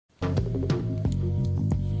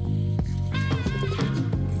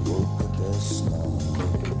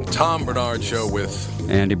Tom Bernard Show with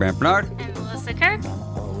Andy Brant Bernard. And Melissa Kirk.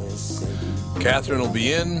 Catherine will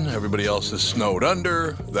be in. Everybody else is snowed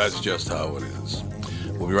under. That's just how it is.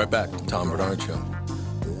 We'll be right back. Tom Bernard Show.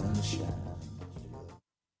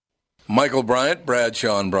 Michael Bryant,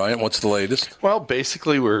 Bradshaw and Bryant, what's the latest? Well,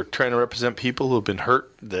 basically, we're trying to represent people who have been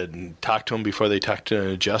hurt, then talk to them before they talk to an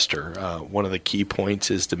adjuster. One of the key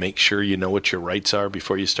points is to make sure you know what your rights are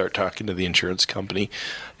before you start talking to the insurance company,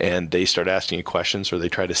 and they start asking you questions or they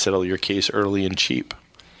try to settle your case early and cheap.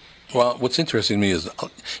 Well, what's interesting to me is,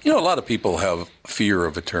 a lot of people have fear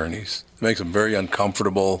of attorneys. It makes them very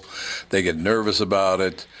uncomfortable. They get nervous about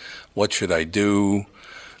it. What should I do?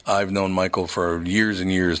 I've known Michael for years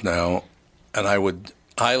and years now, and I would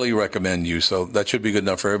highly recommend you. So that should be good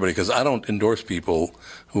enough for everybody, because I don't endorse people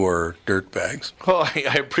who are dirtbags. Well,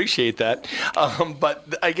 I appreciate that.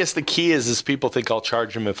 But I guess the key is people think I'll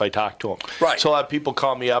charge them if I talk to them. Right. So a lot of people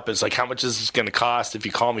call me up. It's like, how much is this going to cost if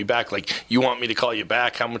you call me back? Like, you want me to call you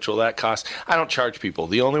back? How much will that cost? I don't charge people.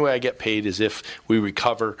 The only way I get paid is if we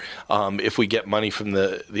recover, if we get money from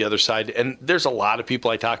the other side. And there's a lot of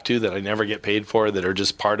people I talk to that I never get paid for that are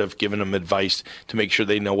just part of giving them advice to make sure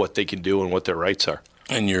they know what they can do and what their rights are.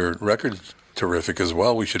 And your record's terrific as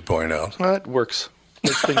well, we should point out. Well, it works.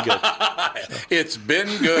 It's been good. It's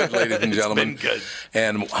been good, ladies and gentlemen. It's been good.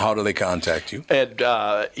 And how do they contact you? And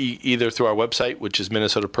either through our website, which is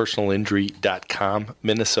minnesotapersonalinjury.com,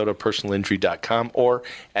 minnesotapersonalinjury.com, or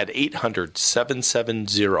at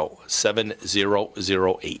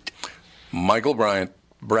 800-770-7008. Michael Bryant,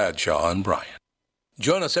 Bradshaw and Bryant.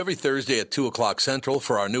 Join us every Thursday at 2 o'clock Central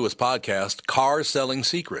for our newest podcast, Car Selling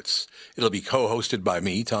Secrets. It'll be co-hosted by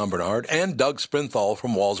me, Tom Bernard, and Doug Sprinthal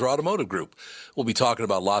from Walzer Automotive Group. We'll be talking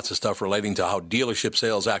about lots of stuff relating to how dealership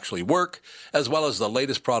sales actually work, as well as the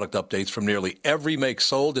latest product updates from nearly every make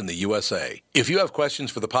sold in the USA. If you have questions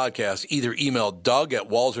for the podcast, either email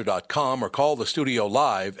doug@walzer.com or call the studio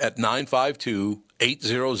live at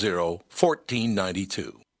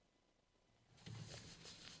 952-800-1492.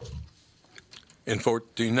 In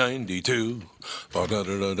 1492.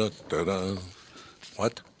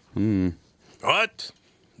 What? What?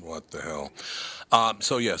 What the hell?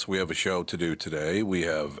 So, yes, we have a show to do today. We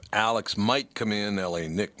have Alex might come in, L.A.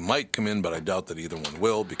 Nick might come in, but I doubt that either one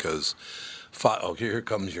will because, here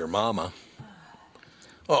comes your mama.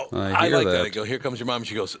 Oh, I like that. I go, here comes your mom.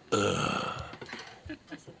 She goes, ugh.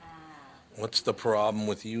 What's the problem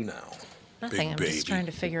with you now? Nothing. I'm just trying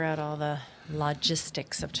to figure out all the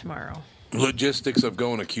logistics of tomorrow. Logistics of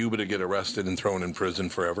going to Cuba to get arrested and thrown in prison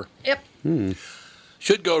forever? Yep.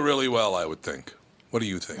 Should go really well, I would think. What do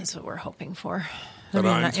you think? That's what we're hoping for. That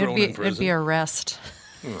I'm thrown in prison? It'd be arrest.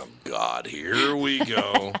 Oh, God, here we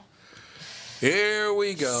go. Here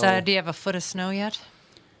we go. So, do you have a foot of snow yet?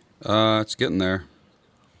 It's getting there.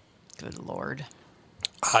 Good Lord.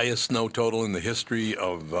 Highest snow total in the history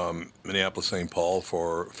of Minneapolis-St. Paul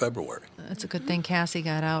for February. That's a good thing Cassie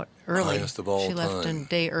got out early. Highest of all She left time. a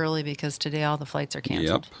day early because today all the flights are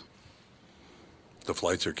canceled. Yep. The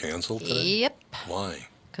flights are canceled today? Yep. Why?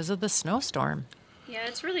 Because of the snowstorm. Yeah,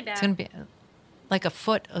 it's really bad. It's going to be like a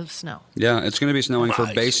foot of snow. Yeah, it's going to be snowing for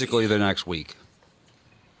I basically the next week.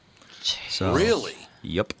 So, Really?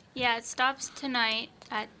 Yep. Yeah, it stops tonight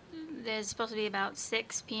at, there's supposed to be about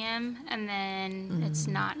 6 p.m., and then it's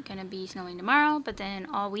not going to be snowing tomorrow, but then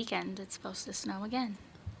all weekend it's supposed to snow again.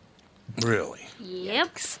 Really?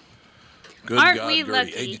 Yep. Good Aren't God, we Gertie.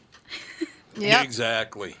 lucky? Yep.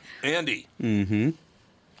 Exactly. Andy, Mm-hmm.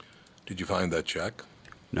 did you find that check?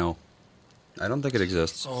 No. I don't think it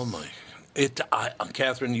exists. Oh, my.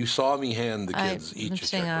 Catherine, you saw me hand the kids I'm each a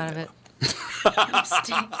staying check. out of it. I'm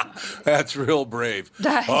staying. That's real brave.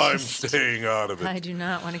 Nice. I'm staying out of it. I do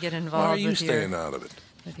not want to get Why are involved you with staying out of it?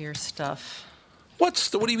 your stuff. What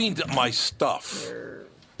do you mean, my stuff?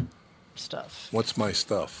 Stuff. What's my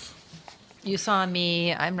stuff? You saw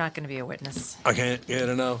me. I'm not going to be a witness. I can't get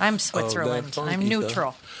enough. I'm of Switzerland. that funky I'm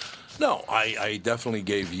neutral. stuff. No, I definitely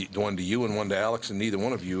gave one to you and one to Alex, and neither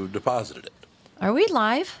one of you deposited it. Are we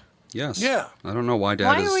live? Yes. Yeah. I don't know why Dad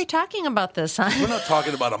Why is... are we talking about this? We're not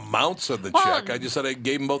talking about amounts of the Well, check. I just said I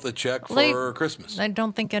gave them both a check for Christmas. I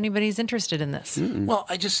don't think anybody's interested in this. Well,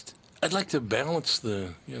 I'd like to balance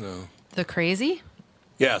the. The crazy?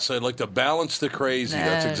 Yes, I'd like to balance the crazy.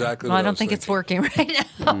 That's exactly what Well, I I don't was think it's thinking. working right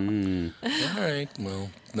now. All right, well,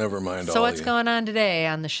 never mind. So what's going on today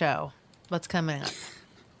on the show? What's coming up?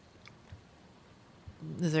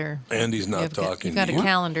 Is there? Andy's not you've talking. You've got a What?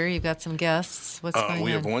 calendar. You've got some guests. What's going on?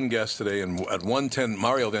 We have one guest today, and at 1:10,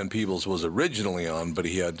 Mario Van Peebles was originally on, but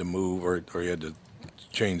he had to move or he had to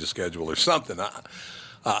change the schedule or something.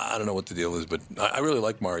 I don't know what the deal is, but I really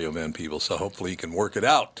like Mario Van Peebles, so hopefully he can work it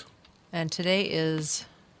out. And today is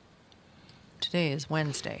today is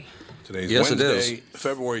Wednesday. Today's Yes, Wednesday, it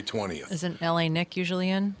February 20th. Isn't L.A. Nick usually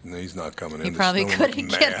in? No, he's not coming in. He It's probably snowing couldn't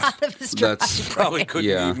like get mad. out of his driveway. Probably couldn't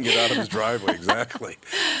Yeah. even get out of his driveway. Exactly.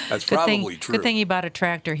 That's Good probably thing, true. Good thing he bought a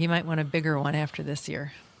tractor. He might want a bigger one after this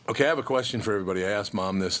year. Okay, I have a question for everybody. I asked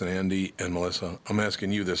Mom this and Andy and Melissa. I'm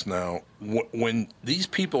asking you this now. When these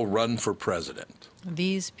people run for president,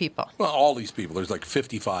 These people. well, all these people, there's like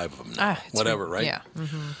 55 of them now, It's whatever, right? Yeah.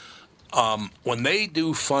 When they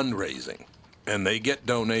do fundraising and they get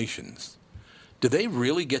donations, do they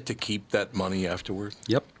really get to keep that money afterward?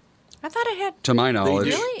 Yep. I thought it had. To my knowledge.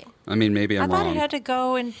 Really? I mean, maybe I I'm thought wrong. it had to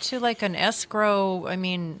go into like an escrow. I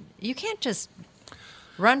mean, you can't just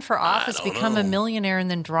run for office, don't become a know. millionaire,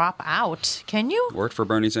 and then drop out. Can you? Worked for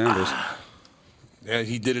Bernie Sanders. Yeah,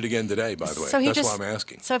 he did it again today, by the way. So he That's just, why I'm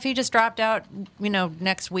asking. So if he just dropped out,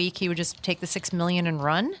 next week, he would just take the $6 million and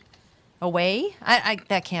run away.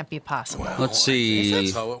 That can't be possible. Well, Let's I see. guess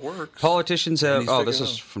that's how it works. Politicians And have. he's Oh, this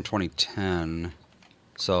figuring is out. from 2010,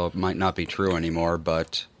 so it might not be true anymore.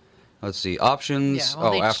 But let's see. Options. Yeah,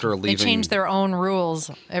 well, After leaving. they change their own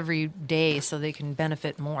rules every day so they can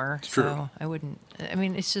benefit more. true. So I wouldn't. I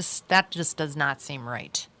mean, it's just that just does not seem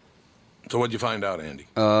right. So what'd you find out, Andy?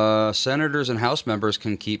 Senators and House members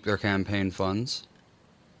can keep their campaign funds.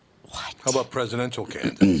 What? How about presidential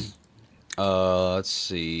candidates? Let's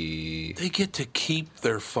see. They get to keep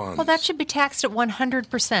their funds. Well, that should be taxed at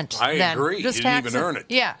 100%. I then. agree. Just You didn't tax even earn it.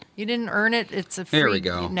 Yeah, you didn't earn it. It's a free. Here we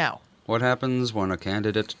go. No. What happens when a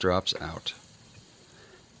candidate drops out?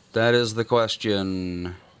 That is the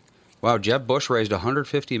question. Wow, Jeb Bush raised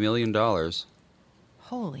 $150 million.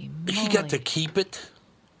 Holy moly. He got to keep it?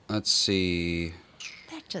 Let's see.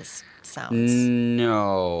 That just sounds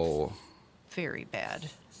No. very bad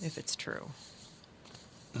if it's true.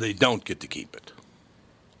 They don't get to keep it.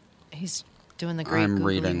 He's doing the great I'm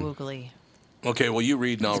googly reading. woogly. Okay, well, you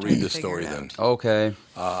read and I'll read this Figure story it then. out. Okay.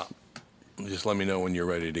 Just let me know when you're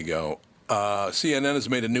ready to go. CNN has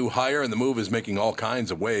made a new hire, and the move is making all kinds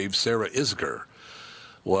of waves. Sarah Isger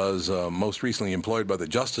was most recently employed by the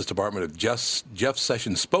Justice Department of Jeff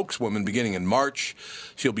Sessions' spokeswoman beginning in March.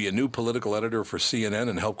 She'll be a new political editor for CNN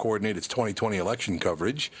and help coordinate its 2020 election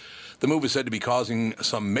coverage. The move is said to be causing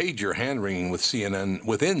some major hand-wringing within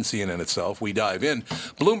CNN itself. We dive in.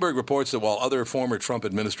 Bloomberg reports that while other former Trump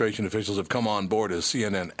administration officials have come on board as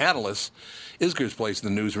CNN analysts, Isger's place in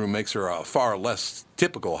the newsroom makes her a far less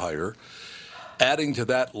typical hire. Adding to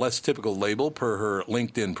that less typical label, per her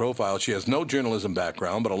LinkedIn profile, she has no journalism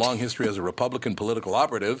background, but a long history as a Republican political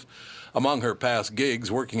operative. Among her past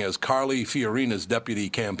gigs, working as Carly Fiorina's deputy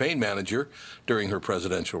campaign manager during her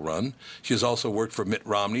presidential run. She has also worked for Mitt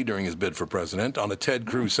Romney during his bid for president, on a Ted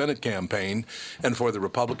Cruz Senate campaign, and for the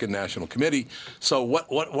Republican National Committee. So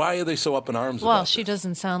why are they so up in arms Well, about she this?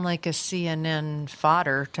 doesn't sound like a CNN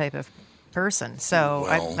fodder type of person. So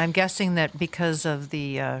Well- I'm guessing that because of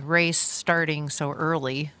the race starting so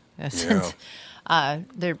early, since,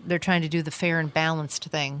 they're trying to do the fair and balanced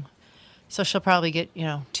thing. So she'll probably get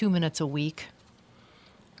 2 minutes a week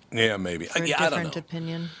Yeah, maybe. for a I don't different know.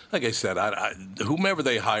 opinion. Like I said, whomever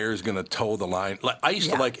they hire is going to toe the line. I used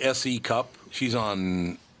to Yeah. like S.E. Cup. She's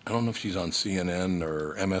on, I don't know if she's on CNN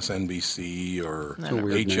or MSNBC or a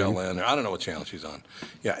weird HLN. Or, I don't know what channel she's on.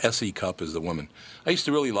 Yeah, S.E. Cup is the woman. I used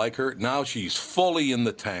to really like her. Now she's fully in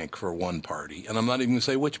the tank for one party. And I'm not even going to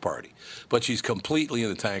say which party. But she's completely in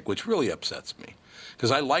the tank, which really upsets me.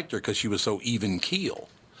 Because I liked her because she was so even keel.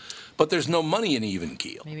 But there's no money in even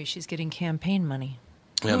keel. Maybe she's getting campaign money.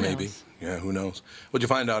 Yeah, Who maybe. knows? Yeah, who knows? What'd you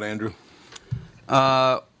find out, Andrew?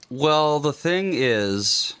 Well, the thing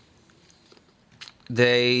is,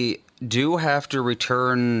 they do have to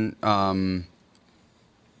return,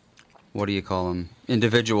 what do you call them?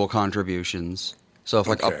 Individual contributions. So if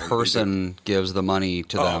like Okay, a they person gives the money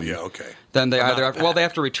to Oh, them, yeah, okay. then they But either not have, they back.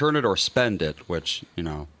 have to return it or spend it, which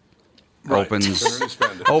Right. opens They're gonna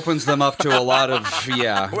spend it. opens them up to a lot of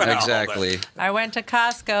Well, exactly. I went to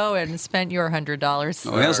Costco and spent your $100.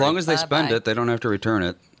 Well, yeah, as long as they spend Bye-bye. it, they don't have to return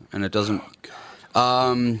it, and it doesn't.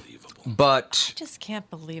 Unbelievable. But I just can't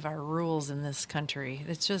believe our rules in this country.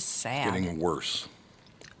 It's just sad. Getting worse.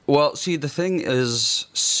 well, see, the thing is,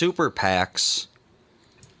 super PACs.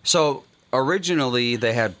 So originally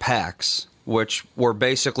they had PACs, which were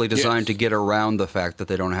basically designed Yes. to get around the fact that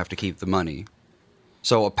they don't have to keep the money.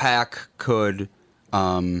 So a PAC could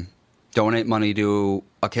donate money to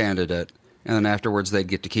a candidate, and then afterwards they'd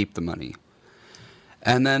get to keep the money.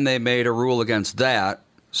 And then they made a rule against that,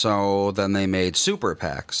 so then they made super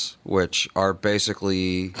PACs, which are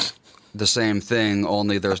basically the same thing,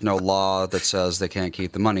 only there's no law that says they can't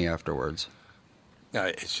keep the money afterwards.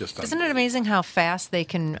 It's just Isn't it amazing how fast they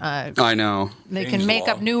can? I know. They Change can make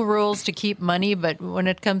law. up new rules to keep money, but when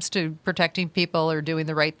it comes to protecting people or doing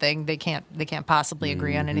the right thing, they can't possibly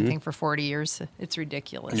agree on anything for 40 years. It's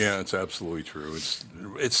ridiculous. Yeah, it's absolutely true.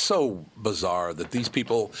 It's so bizarre that these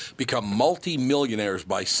people become multi-millionaires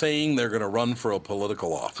by saying they're going to run for a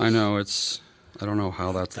political office. I know. I don't know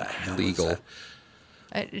how that's hell is legal.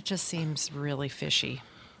 that? It just seems really fishy.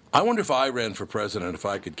 I wonder if I ran for president, if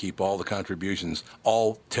I could keep all the contributions,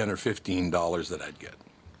 all $10 or $15 that I'd get.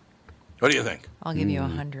 What do you think? I'll give you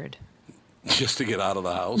 100. Just to get out of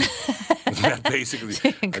the house? Isn't that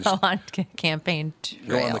basically? Go on campaign trail.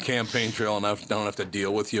 Go on the campaign trail and I don't have to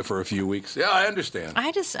deal with you for a few weeks. Yeah, I understand.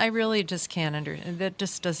 I really just can't understand. That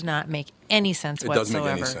just does not make any sense It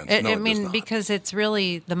whatsoever. doesn't make any sense. No, I it mean, does not. because it's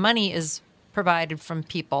really, the money is provided from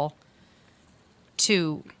people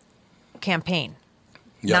to campaign.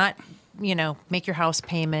 Yep. Not, make your house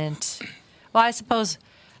payment. Well, I suppose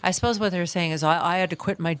what they're saying is I had to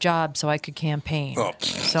quit my job so I could campaign. Oh,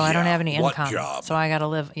 so I don't yeah. have any What income. job? So I got to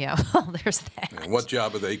live. Yeah, well, there's that. What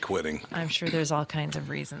job are they quitting? I'm sure there's all kinds of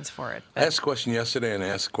reasons for it. I asked a question yesterday and I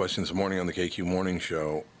asked a question this morning on the KQ Morning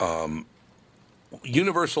Show.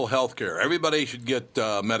 Universal health care. Everybody should get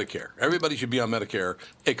Medicare. Everybody should be on Medicare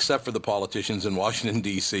except for the politicians in Washington,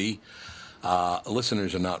 D.C.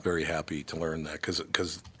 Listeners are not very happy to learn that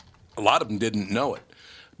because a lot of them didn't know it.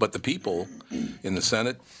 But the people in the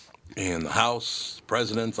Senate, in the House,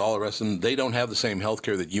 presidents, all the rest of them, they don't have the same health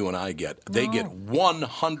care that you and I get. They get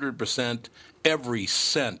 100% every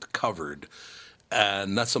cent covered.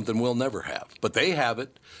 And that's something we'll never have. But they have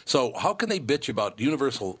it. So how can they bitch about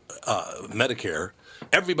universal Medicare?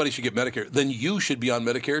 Everybody should get Medicare. Then you should be on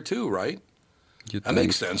Medicare too, right? That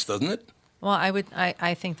makes sense, doesn't it? Well,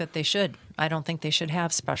 I think that they should. I don't think they should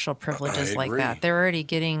have special privileges I like agree. that. They're already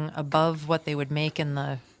getting above what they would make in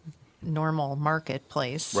the normal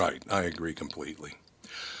marketplace. Right. I agree completely.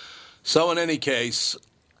 So in any case,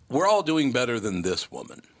 we're all doing better than this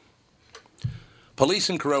woman. Police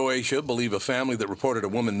in Croatia believe a family that reported a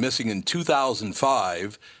woman missing in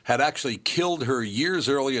 2005 had actually killed her years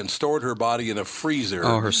earlier and stored her body in a freezer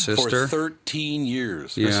her sister? for 13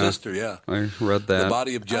 years. Yeah. Her sister, yeah. I read that. The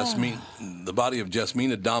body of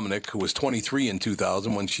Jasmina Dominic, who was 23 in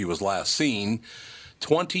 2000 when she was last seen,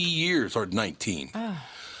 20 years, or 19,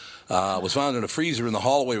 was found in a freezer in the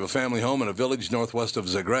hallway of a family home in a village northwest of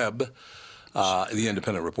Zagreb. The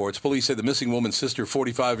Independent reports. Police say the missing woman's sister,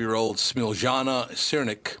 45-year-old Smiljana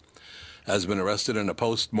Cernik, has been arrested and a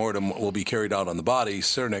post-mortem will be carried out on the body.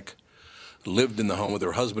 Cernik lived in the home with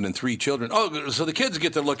her husband and 3 children. Oh, so the kids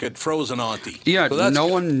get to look at Frozen Auntie. Yeah, so that's no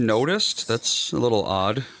good. one noticed? That's a little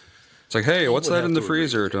odd. It's like, hey, what's would that have in the to agree.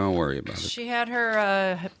 freezer? Don't worry about it. She had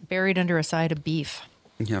her buried under a side of beef.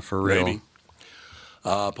 Yeah, for real. Maybe.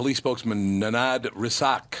 Police spokesman Nanad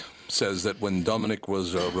Risak says that when Dominic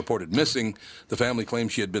was reported missing, the family claimed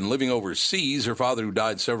she had been living overseas. Her father, who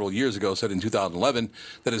died several years ago, said in 2011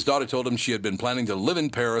 that his daughter told him she had been planning to live in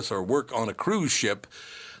Paris or work on a cruise ship.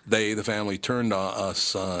 The family turned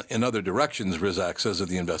us in other directions, Rizak says of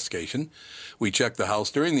the investigation. We checked the house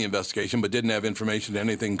during the investigation but didn't have information that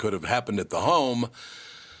anything could have happened at the home.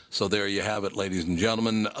 So there you have it, ladies and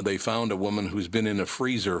gentlemen. They found a woman who's been in a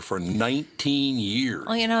freezer for 19 years.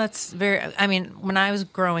 Well, it's when I was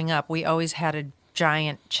growing up, we always had a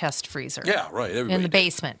giant chest freezer. Yeah, right. Everybody In the did.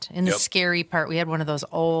 basement. In the Yep. scary part, we had one of those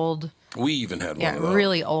old, We even had one of those.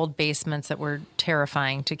 really old basements that were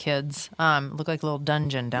terrifying to kids. Looked like a little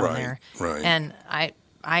dungeon down Right, there. right. And I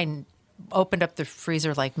opened up the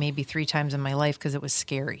freezer like maybe 3 times in my life because it was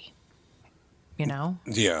scary.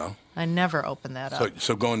 Yeah. I never opened that up.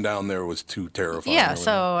 So going down there was too terrifying. Yeah, really.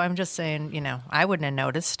 so I'm just saying, I wouldn't have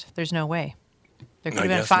noticed. There's no way. There could I have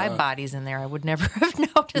been guess 5 not. bodies in there. I would never have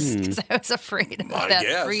noticed because I was afraid of I that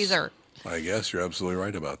guess. freezer. I guess you're absolutely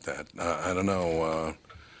right about that. I don't know.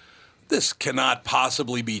 This cannot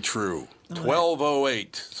possibly be true.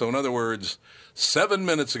 12:08. So in other words, 7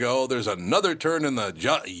 minutes ago, there's another turn in the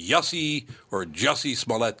Jussie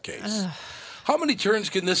Smollett case. How many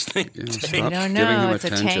turns can this thing take? stop. I don't Giving him know. It's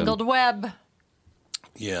attention. a tangled web.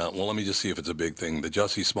 Yeah, well, let me just see if it's a big thing. The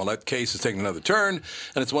Jussie Smollett case is taking another turn,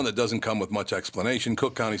 and it's one that doesn't come with much explanation.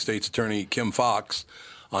 Cook County State's Attorney Kim Fox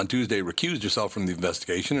on Tuesday recused herself from the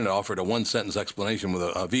investigation and offered a one-sentence explanation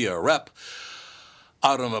via a rep.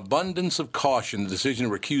 Out of an abundance of caution, the decision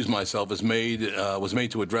to recuse myself was made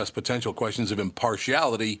to address potential questions of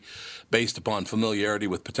impartiality based upon familiarity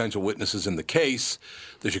with potential witnesses in the case.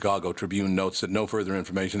 The Chicago Tribune notes that no further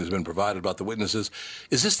information has been provided about the witnesses.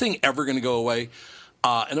 Is this thing ever going to go away?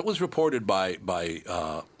 And it was reported by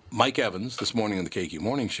Mike Evans this morning on the KQ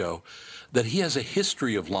Morning Show that he has a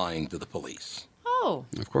history of lying to the police. Oh.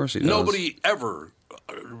 Of course he does. Nobody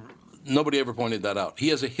ever pointed that out. He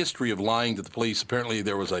has a history of lying to the police. Apparently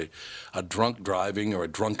there was a drunk driving or a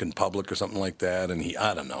drunk in public or something like that, and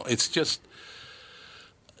I don't know. It's just,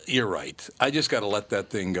 you're right. I just got to let that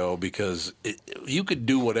thing go because you could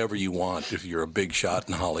do whatever you want if you're a big shot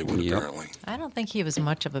in Hollywood, apparently. I don't think he was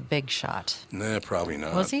much of a big shot. Nah, probably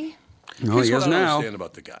not. Was he? No, Here's he what is I don't now. understand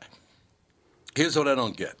about the guy. Here's what I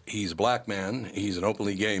don't get. He's a black man. He's an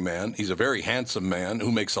openly gay man. He's a very handsome man who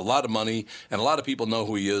makes a lot of money, and a lot of people know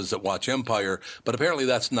who he is that watch Empire, but apparently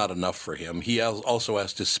that's not enough for him. He also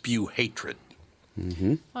has to spew hatred.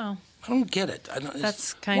 Mm-hmm. Well, I don't get it.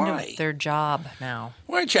 that's kind of their job now.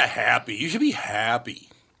 Why aren't you happy? You should be happy.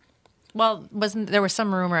 Well, there was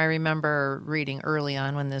some rumor I remember reading early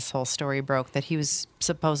on when this whole story broke that he was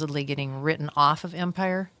supposedly getting written off of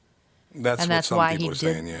Empire. That's what some why people are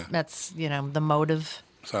saying, yeah. That's, the motive.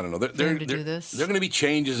 So I don't know. To do this. There are going to be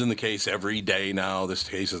changes in the case every day now. This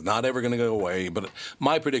case is not ever going to go away. But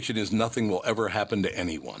my prediction is nothing will ever happen to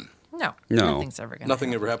anyone. No. Nothing's ever going to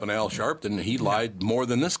Nothing ever happened to Al Sharpton. He lied more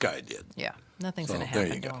than this guy did. Yeah. Nothing's So, going to there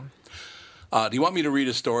happen you to go. him. Do you want me to read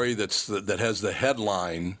a story that has the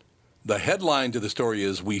headline? The headline to the story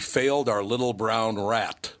is, "We failed our little brown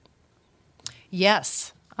rat."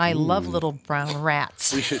 Yes. I love little brown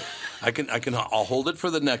rats. We should. I'll hold it for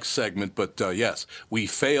the next segment. But yes, "We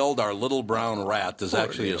failed our little brown rat" is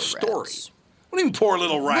actually a story. Rats. What do you mean, poor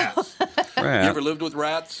little rats? Right. You ever lived with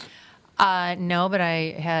rats? No, but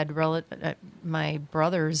I had my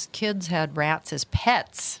brother's kids had rats as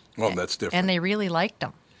pets. Well, that's different. And they really liked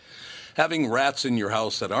them. Having rats in your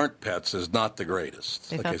house that aren't pets is not the greatest.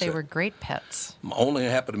 They thought they were great pets. Only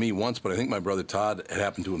happened to me once, but I think my brother Todd, it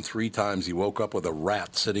happened to him 3 times. He woke up with a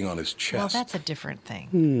rat sitting on his chest. Well, that's a different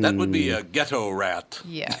thing. That would be a ghetto rat.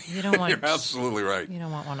 Yeah, you don't want. You're absolutely right. You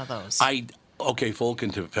don't want one of those. Okay, full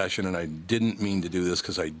confession, and I didn't mean to do this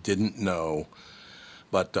because I didn't know,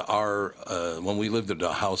 but when we lived at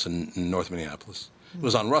a house in North Minneapolis, it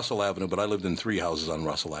was on Russell Avenue, but I lived in 3 houses on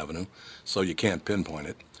Russell Avenue, so you can't pinpoint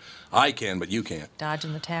it. I can, but you can't.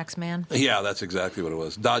 Dodging the tax man? Yeah, that's exactly what it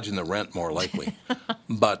was. Dodging the rent, more likely.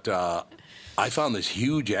 But I found this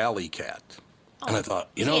huge alley cat. And I thought,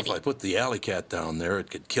 if I put the alley cat down there, it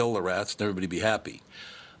could kill the rats and everybody be happy.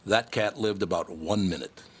 That cat lived about 1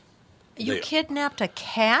 minute. You kidnapped a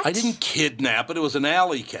cat? I didn't kidnap it. It was an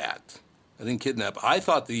alley cat. I didn't kidnap it. I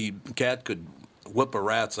thought the cat could whip a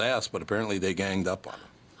rat's ass, but apparently they ganged up on him.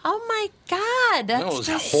 Oh, my God. That's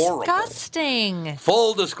disgusting. Horrible.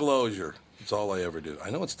 Full disclosure. That's all I ever do. I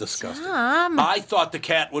know it's disgusting. Tom. I thought the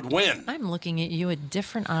cat would win. I'm looking at you with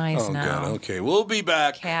different eyes now. Oh, God. Okay, we'll be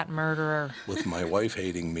back. Cat murderer. With my wife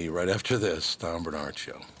hating me right after this Tom Bernard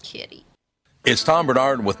Show. Kitty. It's Tom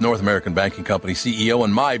Bernard with North American Banking Company CEO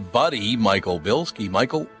and my buddy, Michael Bilski.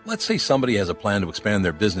 Michael, let's say somebody has a plan to expand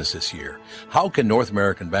their business this year. How can North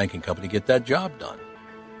American Banking Company get that job done?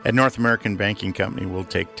 At North American Banking Company, we'll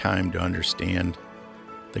take time to understand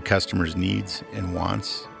the customer's needs and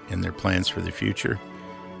wants and their plans for the future.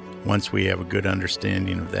 Once we have a good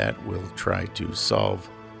understanding of that, we'll try to solve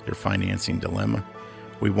their financing dilemma.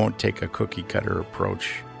 We won't take a cookie-cutter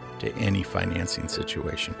approach to any financing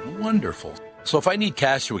situation. Wonderful. So if I need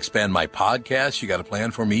cash to expand my podcast, you got a plan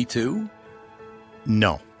for me too?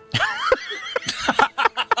 No.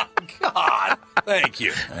 God, thank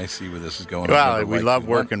you. I see where this is going. Well, we love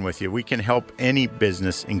working with you. We can help any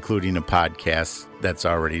business, including a podcast that's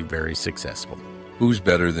already very successful. Who's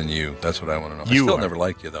better than you? That's what I want to know. You I still are. never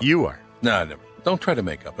liked you, though. You are. No, I never. Don't try to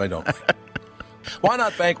make up. I don't. Why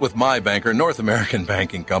not bank with my banker, North American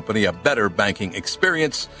Banking Company, a better banking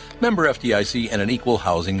experience, member FDIC, and an equal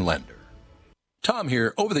housing lender. Tom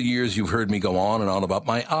here. Over the years, you've heard me go on and on about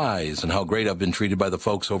my eyes and how great I've been treated by the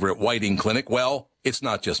folks over at Whiting Clinic. Well, it's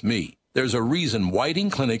not just me. There's a reason Whiting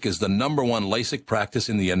Clinic is the #1 LASIK practice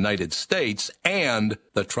in the United States and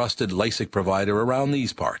the trusted LASIK provider around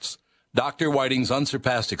these parts. Dr. Whiting's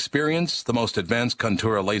unsurpassed experience, the most advanced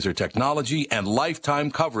Contura laser technology, and lifetime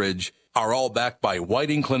coverage are all backed by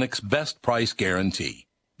Whiting Clinic's best price guarantee.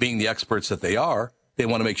 Being the experts that they are, they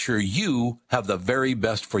want to make sure you have the very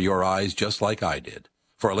best for your eyes, just like I did.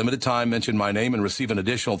 For a limited time, mention my name and receive an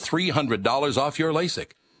additional $300 off your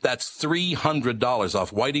LASIK. That's $300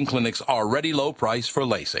 off Whiting Clinic's already low price for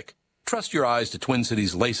LASIK. Trust your eyes to Twin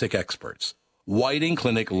Cities LASIK experts. Whiting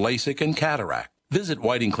Clinic LASIK and Cataract. Visit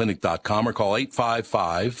whitingclinic.com or call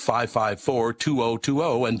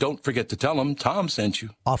 855-554-2020. And don't forget to tell them Tom sent you.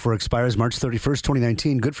 Offer expires March 31st,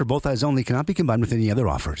 2019. Good for both eyes only. Cannot be combined with any other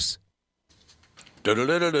offers. Is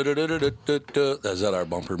that our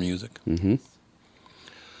bumper music? Mm-hmm.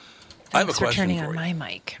 I have a Thanks for question turning for on you. my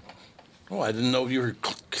mic. Oh, I didn't know if you were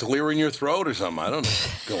clearing your throat or something. I don't know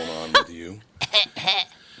what's going on with you.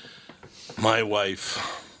 My wife,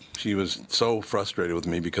 she was so frustrated with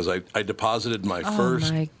me because I deposited my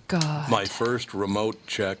first remote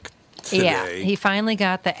check today. Yeah, he finally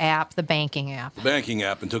got the app, the banking app. The banking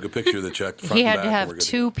app, and took a picture of the check front He and had back. to and have we're good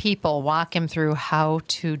 2 people walk him through how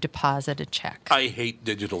to deposit a check. I hate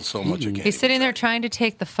digital so much. I can't He's sitting there trying to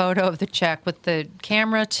take the photo of the check with the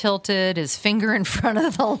camera tilted, his finger in front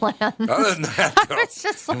of the lens. Other than that, though, It's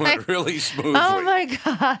just it went really smoothly. Oh, my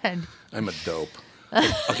God. I'm a dope.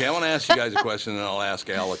 Okay, I want to ask you guys a question, and I'll ask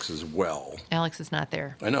Alex as well. Alex is not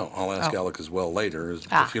there. I know. I'll ask Alex as well later,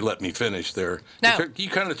 if you let me finish there. No. You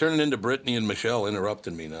kind of turning into Brittany and Michelle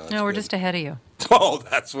interrupting me now. No, we're just ahead of you. Oh,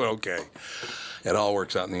 that's okay. It all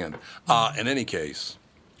works out in the end. In any case,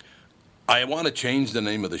 I want to change the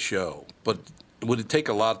name of the show, but would it take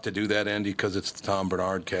a lot to do that, Andy? Because it's the Tom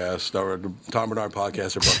Bernard cast, or the Tom Bernard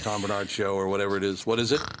podcast, or Tom Bernard show, or whatever it is. What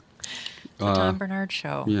is it? The Tom Bernard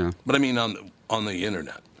Show. Yeah. But I mean on the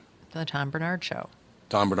internet. The Tom Bernard Show.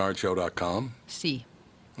 TomBernardShow.com? C.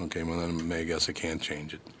 Okay, well then I guess I can't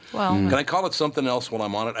change it. Well, Can I call it something else while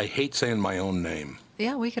I'm on it? I hate saying my own name.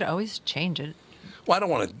 yeah, we could always change it. Well, I don't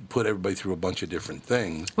want to put everybody through a bunch of different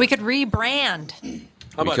things. We could rebrand.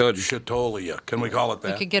 How about could. Chatolia? Can we call it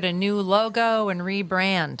that? We could get a new logo and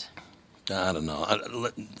rebrand. I don't know.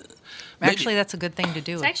 Actually, that's a good thing to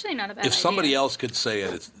do. It's actually not a bad idea. If somebody else could say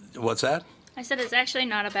it, what's that? I said it's actually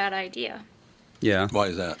not a bad idea. Yeah. Why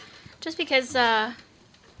is that? Just because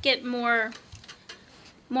get more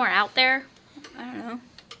out there. I don't know.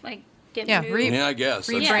 Like get Yeah, new. Yeah, I guess. that's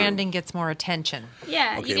true. Rebranding gets more attention.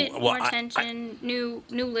 Yeah, Okay, you get well, more attention, new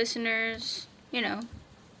listeners, you know.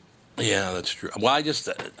 Yeah, that's true. Well, I just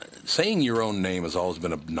saying your own name has always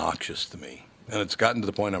been obnoxious to me, and it's gotten to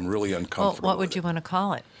the point I'm really Well, uncomfortable. what would with you want to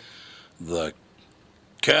call it? The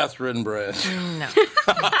Catherine Brad. No.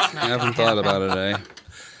 I haven't thought about it, eh?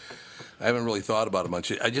 I haven't really thought about it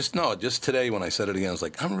much. I just know, just today when I said it again, I was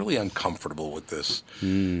like, I'm really uncomfortable with this.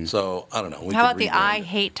 So, I don't know. How about the I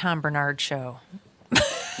Hate Tom Bernard Show?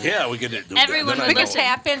 Yeah, we could do Everyone then I would know We could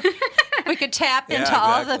tap in. We could tap Yeah, into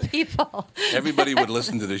all the exactly. people Everybody would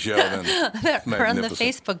listen to the show then. that are on the Magnificent.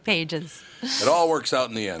 Facebook pages. It all works out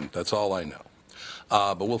in the end. That's all I know.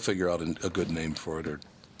 But we'll figure out a good name for it. Or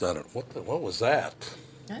I don't. What was that?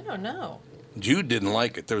 I don't know. Jude didn't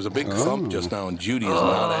like it. There was a big thump just now, and Judy is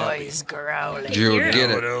not happy. He's growling. Jude, You're- get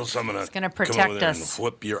What it. else? I'm gonna gonna come protect over there us. And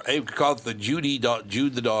whip your. Hey, we call it the Jude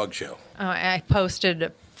the Dog Show. Oh, I posted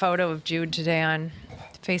a photo of Jude today on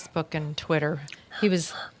Facebook and Twitter.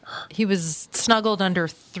 He was snuggled under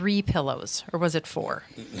 3 pillows, or was it 4?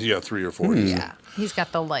 Yeah, 3 or 4. Yeah, he's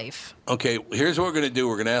got the life. Okay, here's what we're going to do.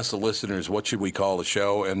 We're going to ask the listeners, what should we call the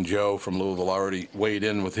show? And Joe from Louisville already weighed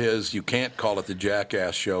in with his. You can't call it the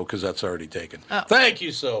Jackass Show because that's already taken. Oh. Thank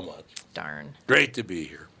you so much. Darn. Great to be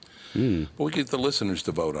here. But we get the listeners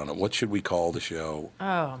to vote on it. What should we call the show?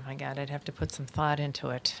 Oh my God, I'd have to put some thought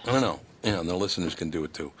into it. I don't know. Yeah, and the listeners can do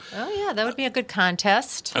it too. Oh yeah, that would be a good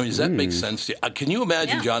contest. I mean, does that make sense to you? Can you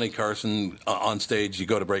imagine Yeah. Johnny Carson on stage? You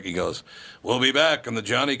go to break, he goes, "We'll be back on the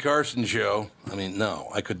Johnny Carson Show." I mean, no,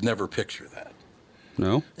 I could never picture that.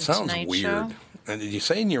 No? Sounds Tonight weird. Show? And you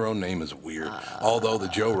saying your own name is weird. Although the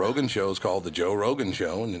Joe Rogan Show is called the Joe Rogan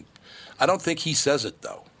Show, and I don't think he says it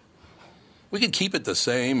though. We could keep it the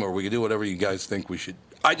same, or we could do whatever you guys think we should.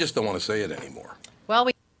 I just don't want to say it anymore. Well,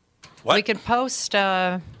 we What? could post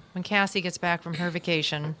when Cassie gets back from her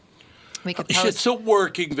vacation. We could post. It's a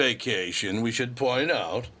working vacation, we should point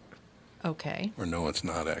out. Okay. Or no, it's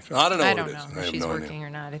not actually. I don't know I what don't it is. know I if have she's no working idea. or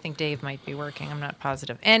not. I think Dave might be working. I'm not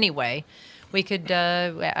positive. Anyway, we could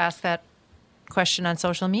ask that question on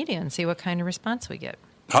social media and see what kind of response we get.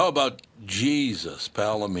 How about Jesus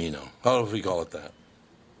Palomino? How if we call it that?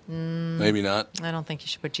 Maybe not. I don't think you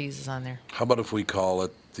should put Jesus on there. How about if we call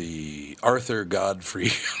it the Arthur Godfrey?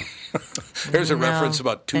 There's a No, reference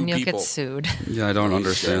about 2 then you'll people. get sued. Yeah, I don't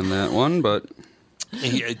understand that one, but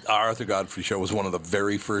Arthur Godfrey show was one of the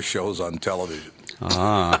very first shows on television.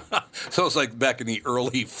 ah, So it's like back in the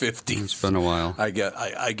early 50s. it's been a while.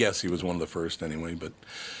 I guess he was one of the first anyway, but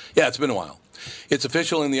yeah, it's been a while. It's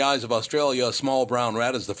official in the eyes of Australia. A small brown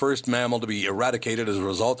rat is the first mammal to be eradicated as a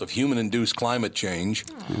result of human-induced climate change.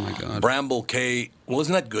 Oh my God. Bramble Cay. Well,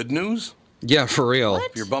 isn't that good news? Yeah, for real.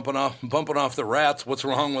 If you're bumping off the rats, what's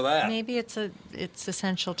wrong with that? Maybe it's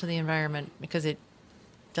essential to the environment because it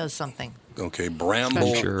does something. Okay,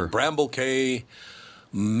 Bramble Sure. Cay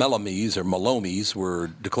Melomies were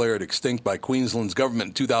declared extinct by Queensland's government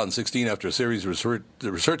in 2016 after a series of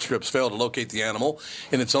research trips failed to locate the animal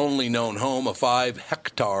in its only known home, a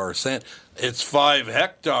 5-hectare sand. It's 5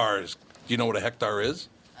 hectares. Do you know what a hectare is?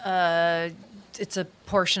 It's a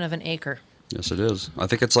portion of an acre. Yes, it is. I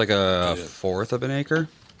think it's like a It is. fourth of an acre.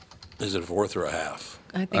 Is it a fourth or a half?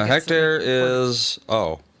 I think A it's hectare quarter. is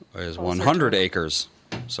Oh, is it 100 total? acres.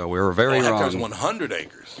 So we were very hectare's wrong. 100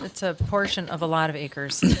 acres. It's a portion of a lot of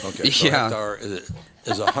acres. Okay, so Yeah. hectare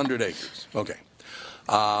is 100 acres. Okay.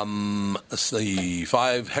 It's the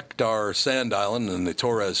 5-hectare sand island in the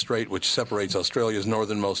Torres Strait, which separates Australia's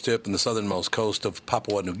northernmost tip and the southernmost coast of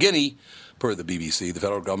Papua New Guinea. Per the BBC, the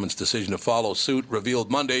federal government's decision to follow suit, revealed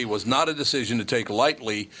Monday, was not a decision to take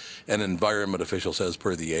lightly, an environment official says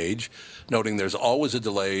per The Age, noting there's always a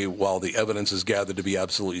delay while the evidence is gathered to be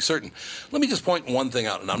absolutely certain. Let me just point one thing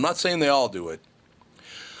out, and I'm not saying they all do it,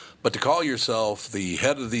 but to call yourself the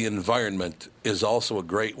head of the environment is also a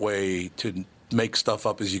great way to make stuff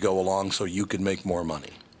up as you go along so you can make more money.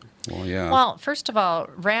 Well, yeah. Well, first of all,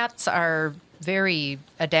 rats are very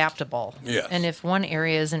adaptable. Yes. And if one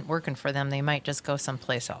area isn't working for them, they might just go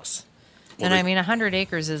someplace else. Well, And they- I mean, 100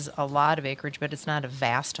 acres is a lot of acreage, but it's not a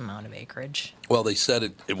vast amount of acreage. Well, they said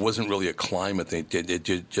it wasn't really a climate thing.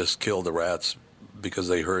 It just killed the rats because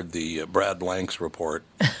they heard the Brad Blanks report,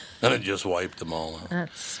 and it just wiped them all out.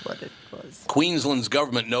 That's what it was. Queensland's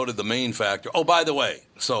government noted the main factor. Oh, by the way,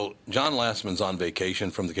 so John Lastman's on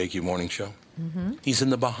vacation from the KQ Morning Show. Mm-hmm. He's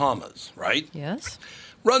in the Bahamas, right? Yes.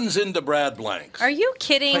 Runs into Brad Blanks. Are you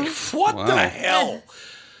kidding? Like, what the Wow. hell?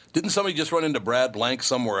 Didn't somebody just run into Brad Blank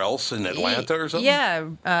somewhere else in Atlanta or something?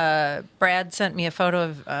 Yeah. Brad sent me a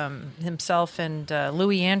photo of himself and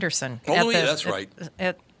Louis Anderson. Oh, at Louis, that's right.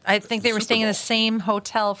 I think they were Super staying in the Bowl. same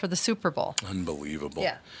hotel for the Super Bowl. Unbelievable.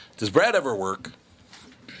 Yeah. Does Brad ever work?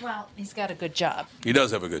 Well, he's got a good job. He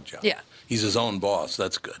does have a good job. Yeah. He's his own boss.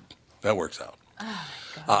 That's good. That works out.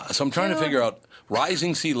 So I'm trying to figure out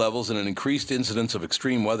rising sea levels and an increased incidence of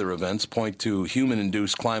extreme weather events point to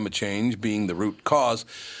human-induced climate change being the root cause.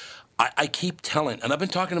 I keep telling, and I've been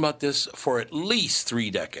talking about this for at least 3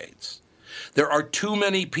 decades. There are too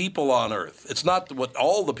many people on Earth. It's not what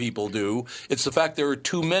all the people do. It's the fact there are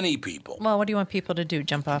too many people. Well, what do you want people to do?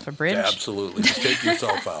 Jump off a bridge? Absolutely. Just take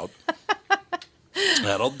yourself out.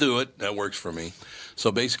 That'll do it. That works for me.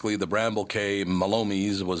 So basically, the Bramble Cay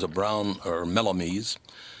Melomies was a brown, or Melomies,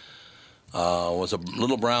 was a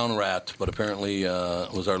little brown rat, but apparently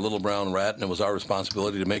it was our little brown rat, and it was our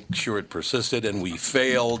responsibility to make sure it persisted, and we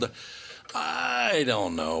failed. I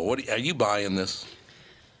don't know. Are you buying this?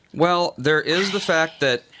 Well, there is the fact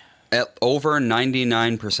that over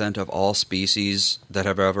 99% of all species that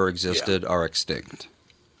have ever existed are extinct.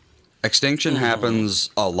 Extinction happens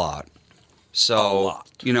a lot. So,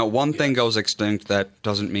 A lot. One thing goes extinct, that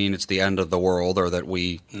doesn't mean it's the end of the world or that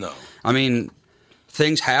we... No. I mean,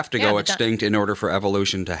 things have to Yeah, go but extinct in order for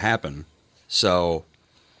evolution to happen. So,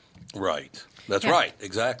 Right. That's Yeah. right.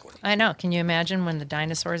 Exactly. I know. Can you imagine when the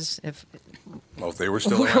dinosaurs, if Well, if they were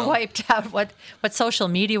still were around. wiped out, what social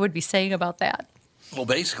media would be saying about that? Well,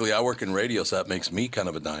 basically, I work in radio, so that makes me kind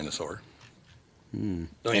of a dinosaur. Don't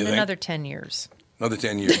you In think? another 10 years. Another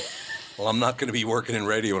 10 years. Well, I'm not going to be working in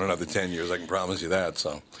radio in another 10 years. I can promise you that.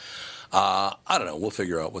 So, I don't know. We'll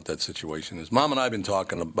figure out what that situation is. Mom and I have been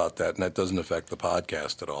talking about that, and that doesn't affect the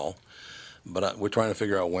podcast at all. But we're trying to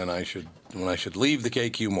figure out when I should leave the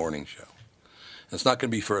KQ Morning Show. It's not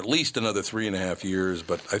going to be for at least another 3.5 years,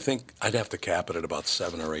 but I think I'd have to cap it at about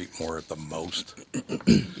 7 or 8 more at the most.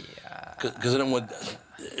 Because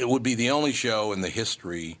it would be the only show in the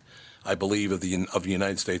history, I believe, of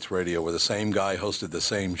United States radio where the same guy hosted the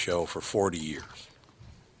same show for 40 years.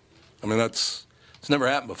 I mean, it's never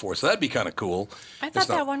happened before, so that'd be kind of cool. I It's thought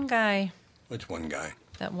not- that one guy Which one guy?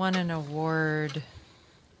 that won an award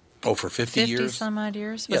Oh, for 50 years? some odd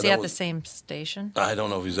years? Yeah, Was he that at the was- same station? I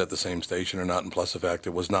don't know if he's at the same station or not, and plus the fact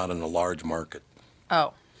it was not in a large market.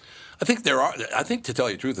 Oh. I think to tell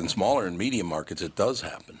you the truth, in smaller and medium markets, it does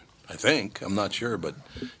happen. I think. I'm not sure, but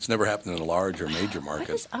it's never happened in a large or major What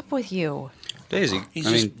market. is up with you? Daisy,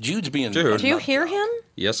 Jude's being. Jude. Do you hear him?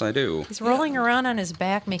 yes, I do. He's rolling around on his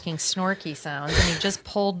back making snorky sounds, and he just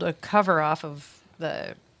pulled a cover off of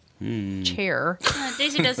the chair.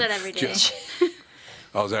 Daisy does that every day.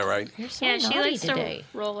 Oh, is that right? You're so Yeah, she naughty likes today.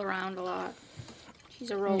 to roll around a lot.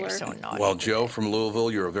 She's a roller. You're so naughty. Well, Joe from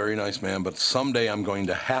Louisville, you're a very nice man, but someday I'm going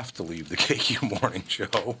to have to leave the KQ Morning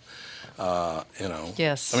Show.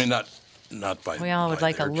 Yes. I mean, not by. We all would by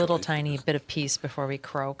like a their little choice. tiny bit of peace before we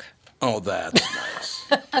croak. Oh, that's nice.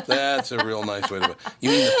 That's a real nice way to. You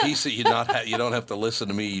mean the piece that you don't have to listen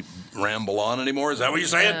to me ramble on anymore? Is that what you're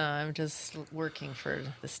saying? I'm just working for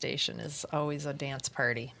the station is always a dance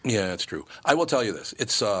party. Yeah, that's true. I will tell you this.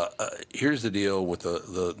 It's here's the deal with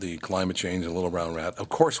the climate change and Little Brown Rat. Of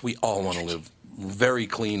course, we all want to live very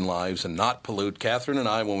clean lives and not pollute. Catherine and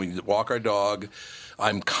I, when we walk our dog,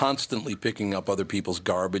 I'm constantly picking up other people's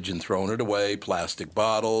garbage and throwing it away, plastic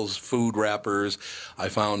bottles, food wrappers. I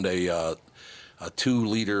found a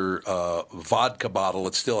 2-liter vodka bottle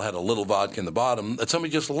that still had a little vodka in the bottom that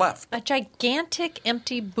somebody just left. A gigantic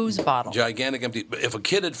empty booze bottle. Gigantic empty. If a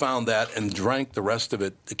kid had found that and drank the rest of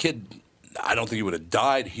it, the kid, I don't think he would have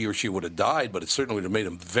died. He or she would have died, but it certainly would have made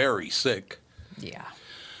him very sick. Yeah.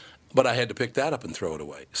 But I had to pick that up and throw it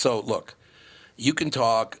away. So, look, you can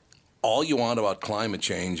talk all you want about climate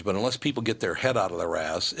change, but unless people get their head out of their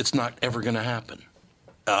ass, it's not ever going to happen.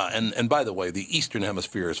 And by the way, the Eastern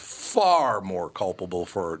Hemisphere is far more culpable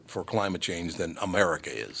for climate change than America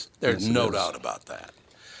is. There's no doubt about that.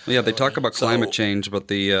 Yeah, they talk about climate change, but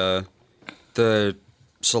the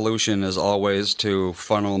solution is always to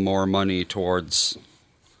funnel more money towards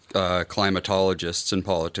climatologists and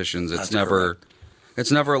politicians.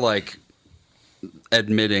 It's never like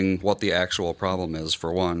admitting what the actual problem is,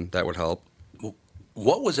 for one. That would help.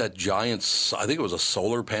 What was that giant, I think it was a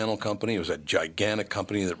solar panel company. It was a gigantic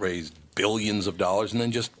company that raised billions of dollars and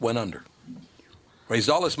then just went under. Raised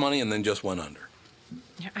all this money and then just went under.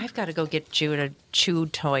 I've got to go get Jude a chew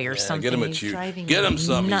toy or something. Get him a He's chew. driving Get him me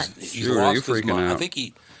some. nuts. He's Jude, lost are you his mind.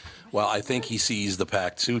 freaking out? I think he sees the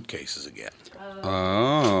packed suitcases again.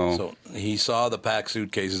 Oh. So he saw the packed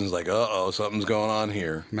suitcases and was like, uh-oh, something's going on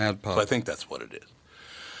here. Mad pup. So I think that's what it is.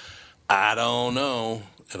 I don't know.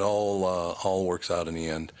 It all works out in the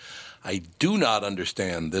end. I do not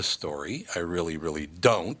understand this story. I really, really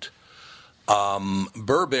don't.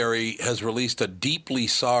 Burberry has released a deeply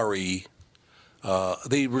sorry.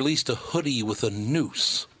 They released a hoodie with a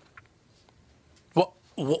noose.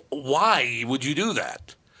 Why would you do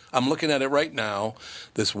that? I'm looking at it right now.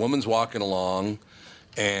 This woman's walking along,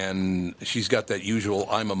 and she's got that usual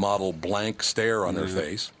 "I'm a model" blank stare on her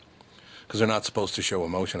face. Because they're not supposed to show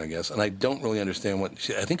emotion, I guess. And I don't really understand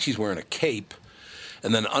I think she's wearing a cape.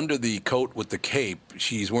 And then under the coat with the cape,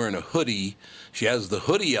 she's wearing a hoodie. She has the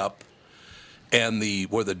hoodie up and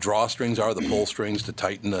where the drawstrings are, the pull strings to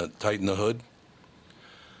tighten the hood.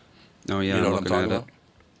 Oh, yeah, you know what I'm talking at about?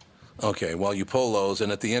 Okay, well, you pull those,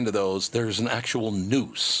 and at the end of those, there's an actual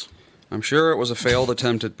noose. I'm sure it was a failed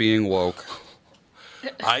attempt at being woke.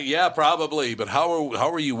 Yeah, probably. But how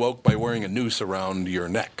are you woke by wearing a noose around your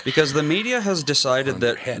neck? Because the media has decided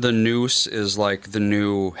that the noose is like the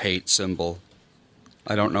new hate symbol.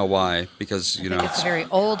 I don't know why. Because it's a very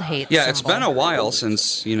old hate Yeah, symbol. it's been a while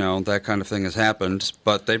since that kind of thing has happened.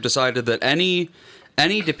 But they've decided that any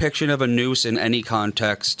depiction of a noose in any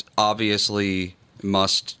context obviously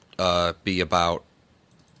must be about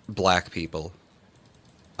black people.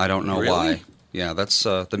 I don't know why. Yeah, that's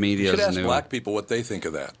the media's You should ask new. black people what they think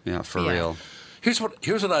of that. Yeah, for real. Here's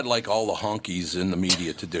what I'd like all the honkies in the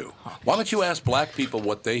media to do. Why don't you ask black people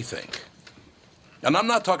what they think? And I'm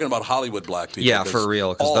not talking about Hollywood black people. Yeah, for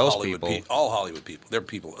real, because those people... all Hollywood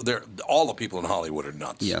people. All the people in Hollywood are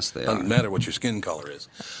nuts. Yes, they are. Doesn't matter what your skin color is.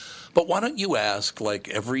 But why don't you ask, like,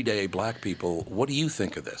 everyday black people, what do you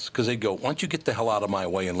think of this? Because they go, why don't you get the hell out of my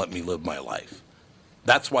way and let me live my life?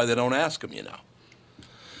 That's why they don't ask them,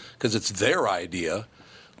 Because it's their idea,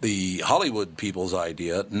 the Hollywood people's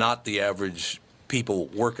idea, not the average people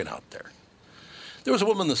working out there. There was a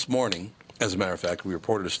woman this morning, as a matter of fact, we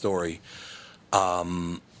reported a story.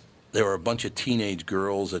 There were a bunch of teenage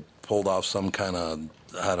girls that pulled off some kind of,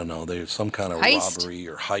 I don't know, some kind of robbery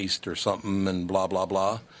or heist or something and blah, blah,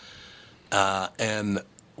 blah. And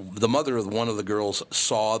the mother of one of the girls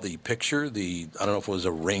saw the picture, I don't know if it was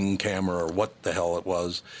a Ring camera or what the hell it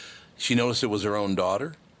was. She noticed it was her own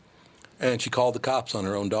daughter. And she called the cops on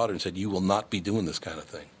her own daughter and said, "You will not be doing this kind of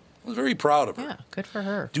thing." I was very proud of her. Yeah, good for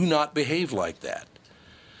her. Do not behave like that.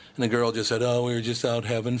 And the girl just said, "Oh, we were just out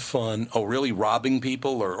having fun." Oh, really? Robbing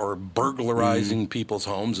people or burglarizing people's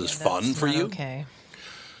homes is fun for you? Okay.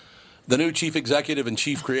 The new chief executive and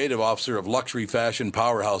chief creative officer of luxury fashion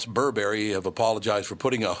powerhouse Burberry have apologized for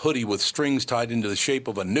putting a hoodie with strings tied into the shape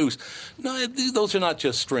of a noose. No, those are not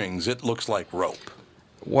just strings. It looks like rope.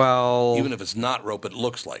 Well... Even if it's not rope, it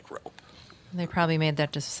looks like rope. They probably made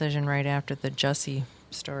that decision right after the Jussie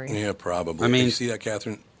story. Yeah, probably. I mean, you see that,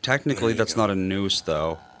 Catherine? Technically, that's not a noose,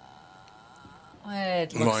 though.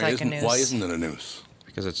 It looks like a noose. Why isn't it a noose?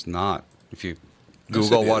 Because it's not. If you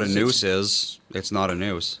Google what a noose is, it's not a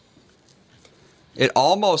noose. It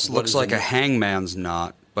almost looks like a hangman's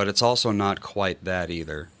knot, but it's also not quite that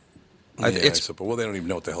either. Well, they don't even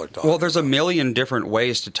know what the hell they're talking about. Well, there's a million different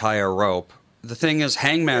ways to tie a rope. The thing is,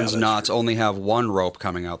 hangman's knots only have one rope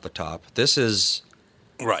coming out the top. This is...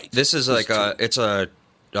 Right. This is like it's a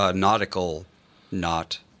nautical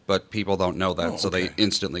knot, but people don't know that, so they okay.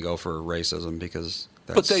 instantly go for racism because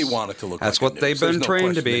But they want it to look that's like what a they've noose. There's been no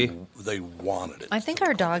trained to question be. They wanted it. I think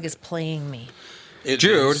our dog is playing me. It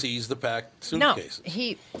Jude. sees the packed No,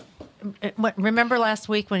 suitcases. remember last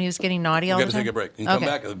week when he was getting naughty all We've the got to time? take a break. You can come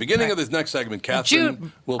back at the beginning of this next segment. Catherine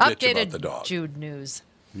Jude, will bitch updated about the dog. Jude news.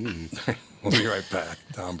 We'll be right back.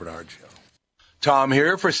 Tom Bernard Show. Tom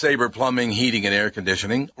here for Sabre Plumbing, Heating, and Air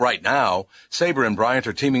Conditioning. Right now, Sabre and Bryant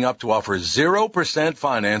are teaming up to offer 0%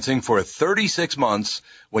 financing for 36 months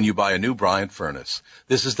when you buy a new Bryant furnace.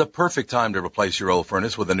 This is the perfect time to replace your old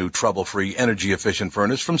furnace with a new trouble-free, energy-efficient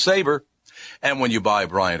furnace from Sabre. And when you buy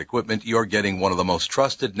Bryant equipment, you're getting one of the most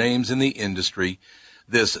trusted names in the industry.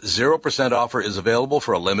 This 0% offer is available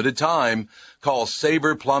for a limited time. Call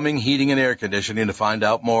Sabre Plumbing, Heating, and Air Conditioning to find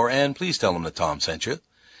out more, and please tell them that Tom sent you.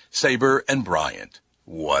 Sabre and Bryant,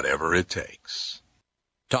 whatever it takes.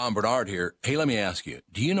 Tom Bernard here. Hey, let me ask you,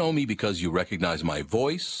 do you know me because you recognize my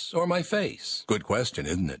voice or my face? Good question,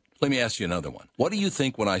 isn't it? Let me ask you another one. What do you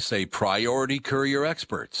think when I say Priority Courier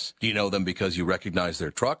Experts? Do you know them because you recognize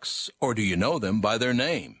their trucks, or do you know them by their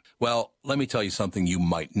name? Well, let me tell you something you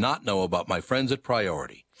might not know about my friends at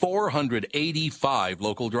Priority. 485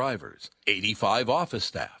 local drivers, 85 office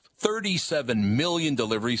staff, 37 million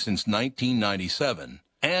deliveries since 1997,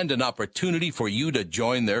 and an opportunity for you to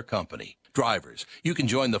join their company. Drivers, you can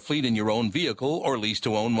join the fleet in your own vehicle or lease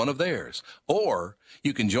to own one of theirs. Or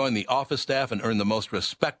you can join the office staff and earn the most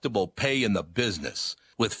respectable pay in the business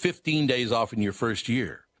with 15 days off in your first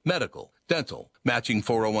year. Medical, dental, matching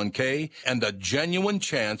 401k, and a genuine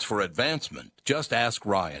chance for advancement. Just ask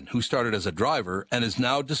Ryan, who started as a driver and is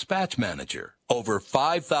now dispatch manager. Over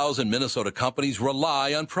 5,000 Minnesota companies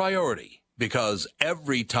rely on Priority because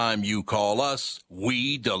every time you call us,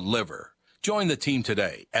 we deliver. Join the team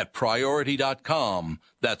today at Priority.com.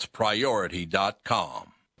 That's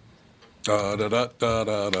Priority.com.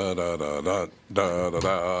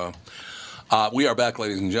 We are back,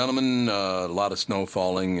 ladies and gentlemen. A lot of snow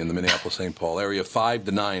falling in the Minneapolis-St. Paul area, 5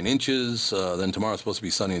 to 9 inches. Then tomorrow's supposed to be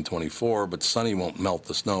sunny and 24, but sunny won't melt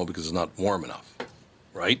the snow because it's not warm enough,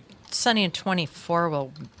 right? Sunny and 24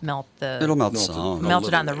 will melt It'll melt some. melt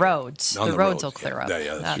it on the roads. On the roads will yeah. clear up.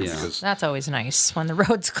 Yeah, that's true, because- That's always nice when the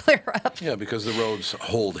roads clear up. Yeah, because the roads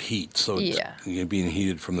hold heat, so it's Yeah. you're being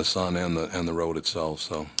heated from the sun and the road itself.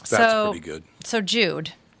 So that's pretty good. So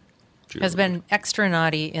Jude has been extra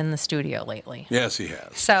naughty in the studio lately. Yes, he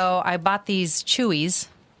has. So I bought these Chewies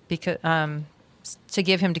because to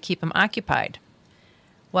give him to keep him occupied.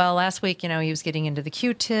 Well, last week, he was getting into the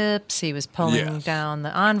Q-tips. He was pulling down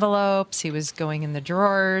the envelopes. He was going in the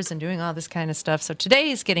drawers and doing all this kind of stuff. So today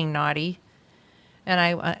he's getting naughty, and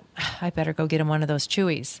I better go get him one of those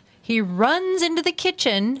Chewies. He runs into the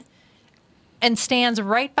kitchen and stands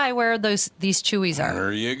right by where these Chewies are.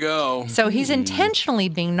 There you go. So he's intentionally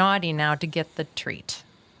being naughty now to get the treat.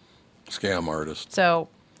 Scam artist. So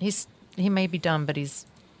he may be dumb, but he's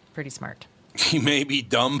pretty smart. He may be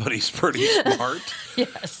dumb, but he's pretty smart.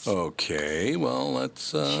 Yes. Okay, well,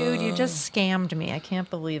 let's... Jude, you just scammed me. I can't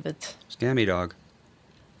believe it. Scammy dog.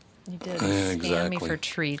 You did Yeah, scam exactly. me for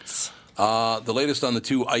treats. The latest on the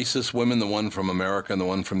two ISIS women, the one from America and the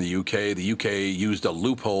one from the UK. The UK used a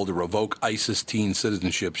loophole to revoke ISIS teen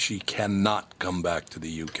citizenship. She cannot come back to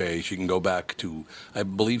the UK. She can go back to, I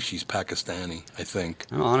believe she's Pakistani, I think.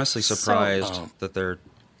 I'm honestly surprised that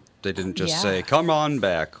they didn't just say, "Come on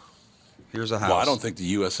back. Here's a house." Well, I don't think the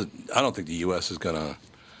U.S. is gonna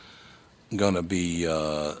be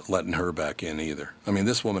letting her back in either. I mean,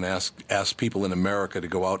 this woman asked people in America to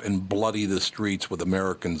go out and bloody the streets with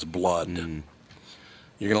Americans' blood.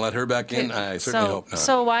 You're gonna let her back in? I certainly hope not.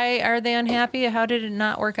 So why are they unhappy? How did it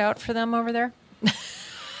not work out for them over there?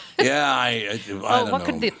 Yeah, I don't know. What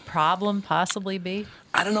could the problem possibly be?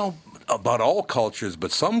 I don't know about all cultures,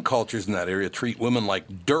 but some cultures in that area treat women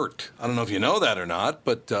like dirt. I don't know if you know that or not,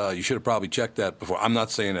 but you should have probably checked that before. I'm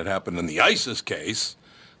not saying it happened in the ISIS case,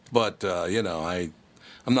 but, I'm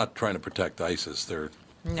not trying to protect ISIS. They're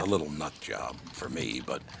a little nut job for me,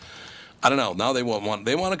 but I don't know. Now they want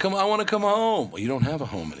to come. I want to come home. Well, you don't have a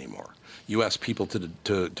home anymore. You ask people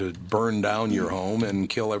to burn down your home and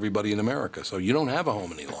kill everybody in America, so you don't have a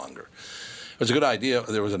home any longer. It was a good idea.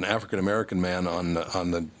 There was an African-American man on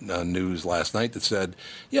the news last night that said,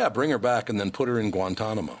 yeah, bring her back and then put her in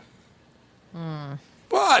Guantanamo.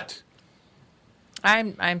 What?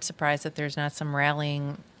 I'm surprised that there's not some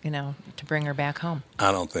rallying, to bring her back home.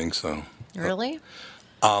 I don't think so. Really?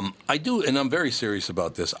 I do, and I'm very serious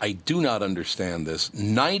about this. I do not understand this.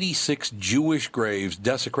 96 Jewish graves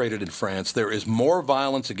desecrated in France. There is more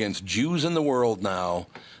violence against Jews in the world now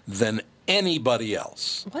than anybody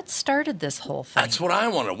else. What started this whole thing? That's what I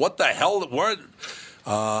wonder. What the hell?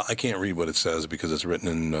 I can't read what it says because it's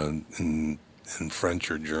written in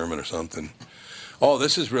French or German or something. Oh,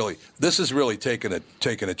 this is really taking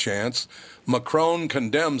a chance. Macron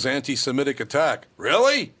condemns anti-Semitic attack.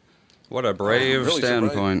 Really? What a brave really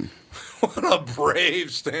standpoint. What a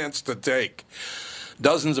brave stance to take.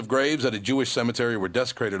 Dozens of graves at a Jewish cemetery were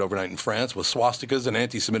desecrated overnight in France with swastikas and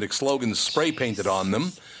anti-Semitic slogans spray-painted on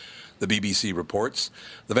them, the BBC reports.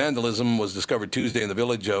 The vandalism was discovered Tuesday in the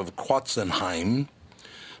village of Quatzenheim,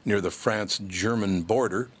 near the France-German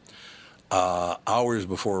border, hours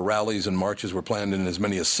before rallies and marches were planned in as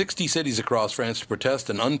many as 60 cities across France to protest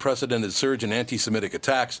an unprecedented surge in anti-Semitic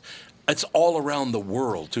attacks. It's all around the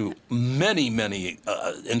world, too. Many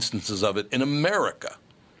instances of it in America.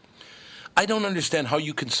 I don't understand how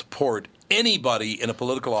you can support anybody in a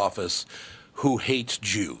political office who hates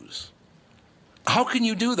Jews. How can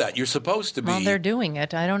you do that? You're supposed to be... Well, they're doing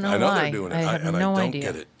it. I don't know why. I know they're doing it. I have no I don't idea.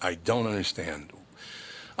 get it. I don't understand.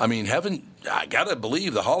 I mean, I got to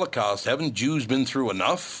believe the Holocaust, haven't Jews been through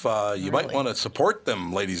enough? You might want to support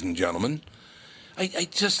them, ladies and gentlemen. I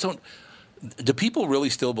just don't... Do people really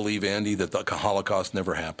still believe, Andy, that the Holocaust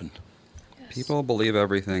never happened? Yes. People believe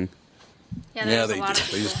everything. Yeah, they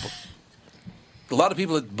do. A lot of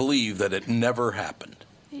people that believe that it never happened.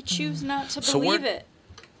 They choose not to believe it.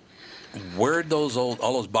 Where'd all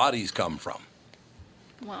those bodies come from?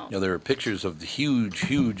 Well, There are pictures of the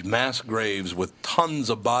huge mass graves with tons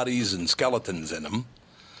of bodies and skeletons in them.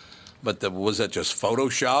 But was that just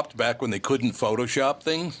photoshopped back when they couldn't Photoshop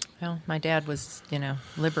things? Well, my dad was,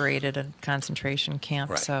 liberated at a concentration camp,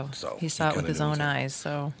 Right. so So he saw it with his own knows it. eyes.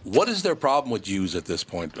 So What is their problem with Jews at this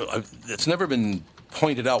point? It's never been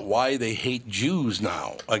pointed out why they hate Jews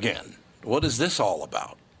now again. What is this all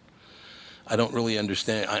about? I don't really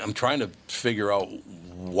understand. I'm trying to figure out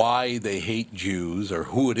why they hate Jews or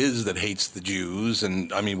who it is that hates the Jews.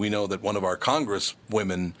 And, I mean, we know that one of our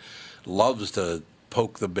congresswomen loves to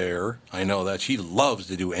poke the bear. I know that. She loves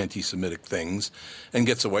to do anti-Semitic things and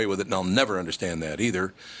gets away with it, and I'll never understand that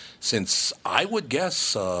either, since I would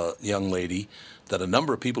guess, young lady, that a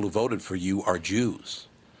number of people who voted for you are Jews.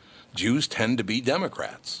 Jews tend to be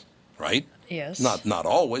Democrats, right? yes, Not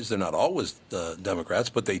always. They're not always Democrats,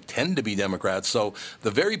 but they tend to be Democrats. So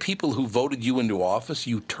the very people who voted you into office,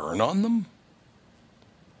 you turn on them?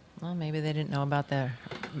 Well, maybe they didn't know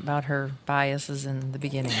about her biases in the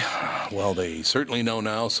beginning. Well, they certainly know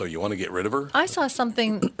now, so you want to get rid of her? I saw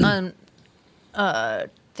something on, I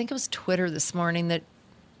think it was Twitter this morning, that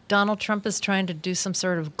Donald Trump is trying to do some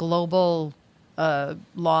sort of global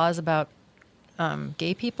laws about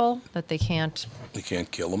gay people, that they can't... You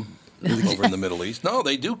can't kill them over in the Middle East. No,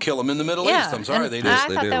 they do kill them in the Middle East. I'm sorry, and they do. I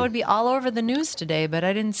they thought do. that would be all over the news today, but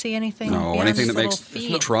I didn't see anything. No, beyond anything this that little makes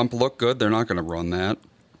feed. Trump look good, they're not going to run that.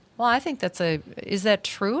 Well, I think is that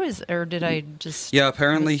true? Or did I just... Yeah,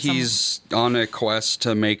 apparently he's on a quest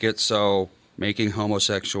to make it so making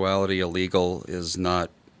homosexuality illegal is not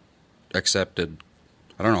accepted.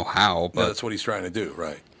 I don't know how, No, but that's what he's trying to do,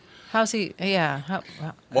 right? How's he... Yeah.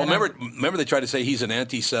 Well, remember they tried to say he's an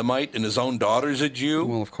anti-Semite and his own daughter's a Jew?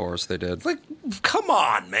 well, of course they did. Like, come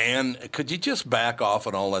on, man. Could you just back off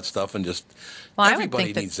on all that stuff and just... Well, I would everybody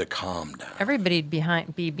think that needs to calm down. Everybody'd be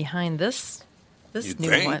behind this You'd new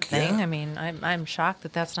think, thing. yeah. I mean, I'm shocked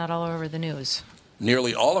that that's not all over the news.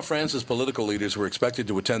 Nearly all of France's political leaders were expected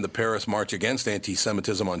to attend the Paris March against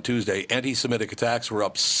anti-Semitism on Tuesday. Anti-Semitic attacks were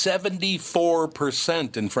up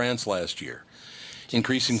 74% in France last year,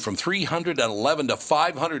 increasing from 311 to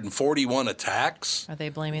 541 attacks. Are they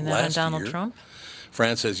blaming that on last Donald year. Trump?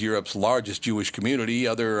 France has Europe's largest Jewish community.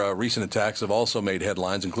 Other recent attacks have also made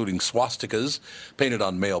headlines, including swastikas painted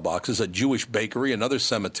on mailboxes, a Jewish bakery, another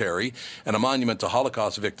cemetery, and a monument to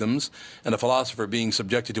Holocaust victims, and a philosopher being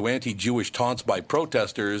subjected to anti-Jewish taunts by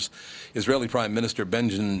protesters. Israeli Prime Minister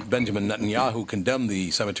Benjamin Netanyahu condemned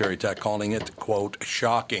the cemetery attack, calling it, quote,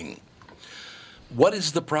 shocking. What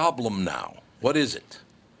is the problem now? What is it?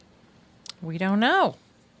 We don't know.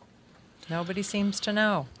 Nobody seems to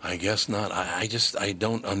know. I guess not. I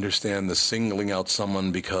don't understand the singling out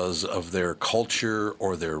someone because of their culture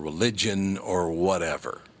or their religion or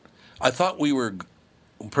whatever. I thought we were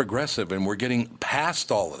progressive and we're getting past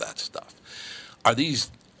all of that stuff. Do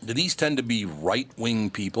these tend to be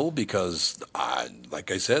right-wing people? Because,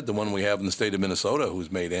 like I said, the one we have in the state of Minnesota who's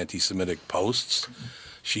made anti-Semitic posts,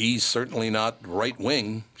 she's certainly not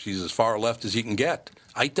right-wing. She's as far left as you can get.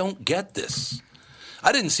 I don't get this.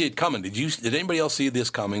 I didn't see it coming. Did anybody else see this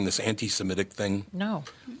coming, this anti-Semitic thing? No.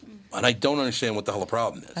 And I don't understand what the hell the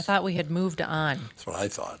problem is. I thought we had moved on. That's what I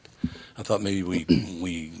thought. I thought maybe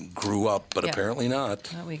we grew up, but Yeah. apparently not.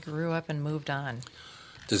 I thought we grew up and moved on.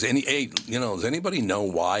 Does anybody know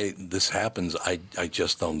why this happens? I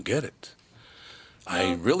just don't get it.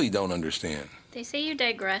 I really don't understand. They say you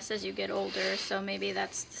digress as you get older, so maybe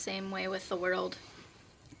that's the same way with the world.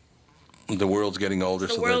 The world's getting older,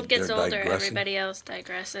 The so world gets they're older, digressing. everybody else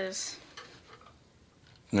digresses.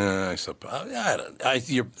 I suppose.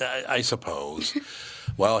 I suppose.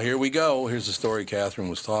 Well, here we go. Here's the story Catherine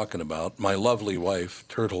was talking about. My lovely wife,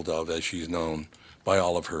 Turtle Dove, as she's known by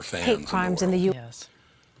all of her fans. Hate crimes in the U.S. Yes.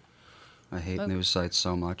 I hate news sites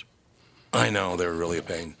so much. I know, they're really a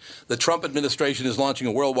pain. The Trump administration is launching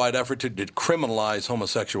a worldwide effort to decriminalize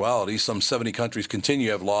homosexuality. Some 70 countries continue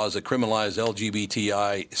to have laws that criminalize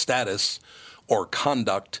LGBTI status or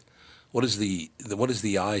conduct. What does the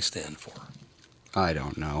I stand for? I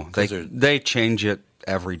don't know. 'Cause They change it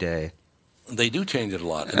every day. They do change it a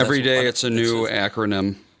lot. And Every that's day what- it's a new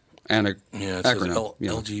acronym and a it acronym. says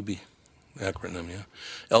LGB acronym, yeah.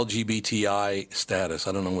 LGBTI status.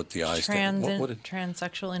 I don't know what the I stands for.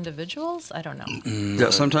 Transsexual individuals? I don't know. Yeah,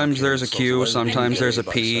 sometimes Okay, there's a Q, social sometimes there's a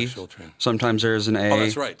P, bisexual, sometimes there's an A. Oh,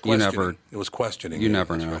 that's right. You Questioning. never. It was questioning. You yeah,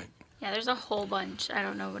 never that's know. Right. Yeah, there's a whole bunch. I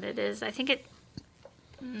don't know what it is. I think it.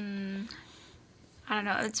 I don't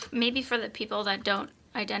know. It's maybe for the people that don't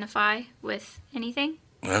identify with anything.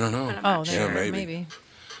 I don't know. But I'm Oh, not there, sure. maybe.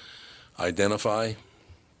 Identify,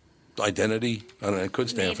 identity. I don't know. It could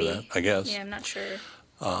stand for that, I guess. Yeah, I'm not sure.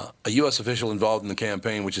 A U.S. official involved in the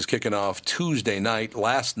campaign, which is kicking off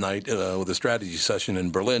last night, with a strategy session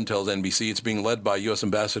in Berlin, tells NBC it's being led by U.S.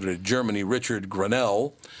 Ambassador to Germany, Richard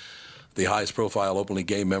Grenell, the highest-profile openly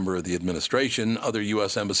gay member of the administration. Other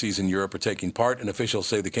U.S. embassies in Europe are taking part, and officials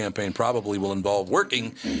say the campaign probably will involve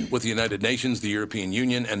working with the United Nations, the European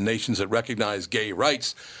Union, and nations that recognize gay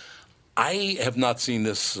rights. I have not seen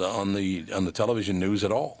this on the television news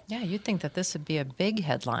at all. Yeah, you'd think that this would be a big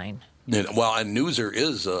headline. Well, and Newser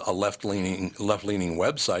is a left-leaning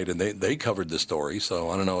website, and they covered the story. So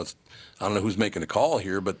I don't know who's making the call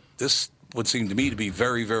here, but this would seem to me to be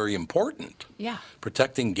very, very important. Yeah.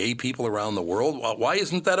 Protecting gay people around the world. Why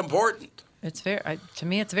isn't that important? To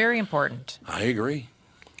me, it's very important. I agree.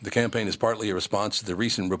 The campaign is partly a response to the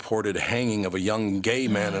recent reported hanging of a young gay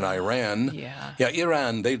man in Iran. Yeah.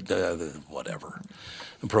 Iran, whatever.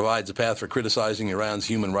 And provides a path for criticizing Iran's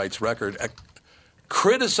human rights record.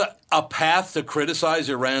 A path to criticize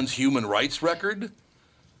Iran's human rights record?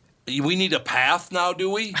 We need a path now, do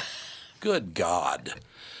we? Good God.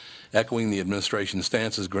 Echoing the administration's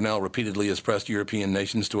stances, Grenell repeatedly has pressed European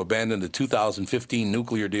nations to abandon the 2015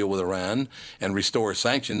 nuclear deal with Iran and restore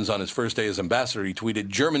sanctions. On his first day as ambassador, he tweeted,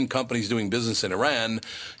 German companies doing business in Iran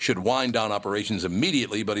should wind down operations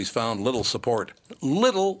immediately, but he's found little support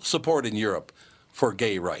in Europe for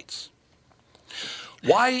gay rights.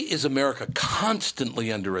 Why is America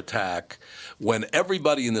constantly under attack when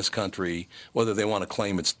everybody in this country, whether they want to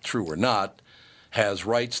claim it's true or not, has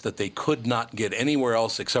rights that they could not get anywhere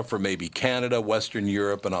else except for maybe Canada, Western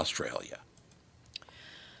Europe, and Australia?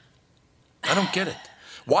 I don't get it.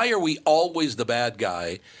 Why are we always the bad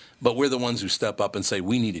guy, but we're the ones who step up and say,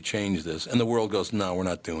 we need to change this, and the world goes, no, we're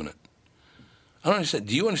not doing it? I don't understand.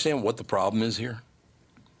 Do you understand what the problem is here?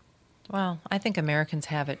 Well, I think Americans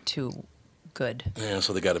have it too good. Yeah,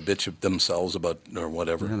 so they got to bitch themselves about or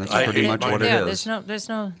whatever. Yeah, that's pretty much what it is. There's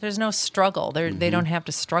no struggle. They don't have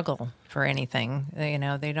to struggle for anything.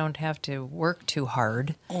 They don't have to work too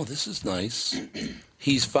hard. Oh, this is nice.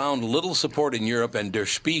 He's found little support in Europe, and Der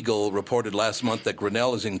Spiegel reported last month that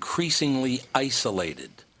Grenell is increasingly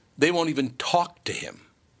isolated. They won't even talk to him.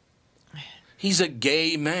 He's a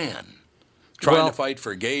gay man trying to fight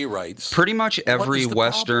for gay rights. Pretty much every the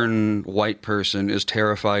Western white person is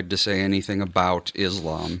terrified to say anything about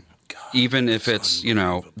Islam. God, even if it's,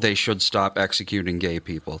 they should stop executing gay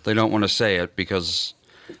people. They don't want to say it because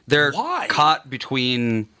they're caught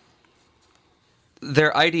between...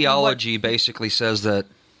 Their ideology basically says that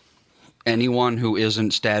anyone who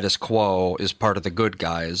isn't status quo is part of the good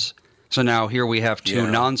guys. So now here we have two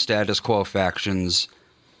non-status quo factions.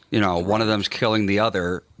 One of them's killing the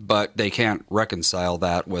other, but they can't reconcile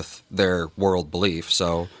that with their world belief,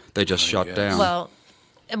 so they just shut down. Well,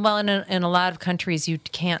 in a lot of countries, you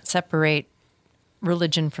can't separate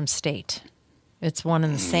religion from state. It's one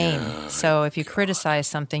and the same. Yeah, so if you criticize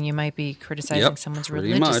something, you might be criticizing someone's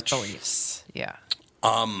religious beliefs. Yeah.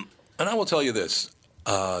 And I will tell you this,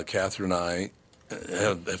 Catherine and I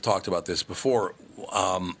have talked about this before.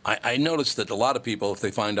 I noticed that a lot of people, if they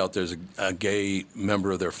find out there's a gay member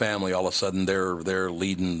of their family, all of a sudden they're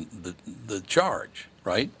leading the charge,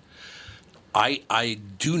 right? I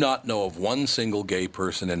do not know of one single gay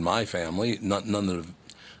person in my family, none that have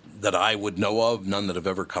that I would know of, none that have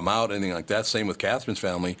ever come out, anything like that. Same with Catherine's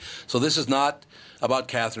family. So this is not about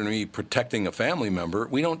Catherine and me protecting a family member.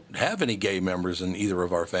 We don't have any gay members in either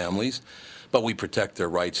of our families, but we protect their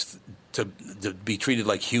rights to be treated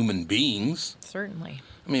like human beings. Certainly.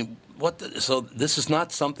 I mean, so this is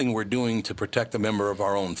not something we're doing to protect a member of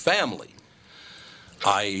our own family.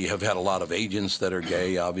 I have had a lot of agents that are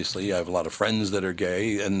gay, obviously. I have a lot of friends that are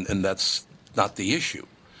gay, and that's not the issue.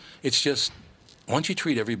 It's just, why don't you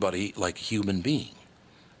treat everybody like a human being,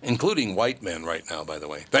 including white men right now, by the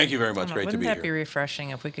way. Thank you very much. Great to be here. Wouldn't that be refreshing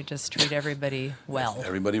if we could just treat everybody well?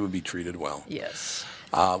 Everybody would be treated well. Yes.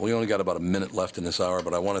 We only got about a minute left in this hour,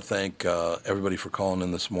 but I want to thank everybody for calling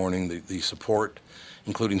in this morning, the support,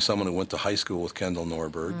 including someone who went to high school with Kendall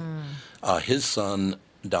Norberg. His son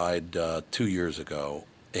died 2 years ago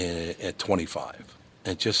at 25.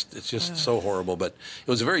 It's just so horrible. But it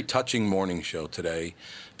was a very touching morning show today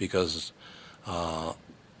because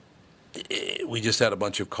we just had a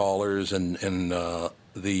bunch of callers, and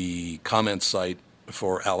the comment site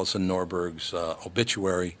for Allison Norberg's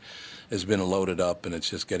obituary has been loaded up, and it's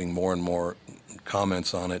just getting more and more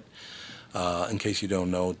comments on it. In case you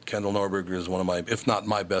don't know, Kendall Norberg is one of my, if not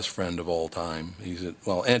my best friend of all time.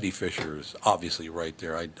 Andy Fisher is obviously right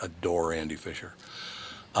there. I adore Andy Fisher.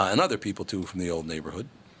 And other people, too, from the old neighborhood.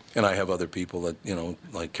 And I have other people that,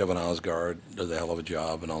 like Kevin Osgard, does a hell of a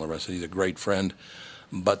job and all the rest. He's a great friend.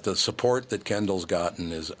 But the support that Kendall's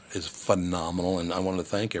gotten is phenomenal, and I want to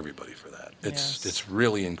thank everybody for that. It's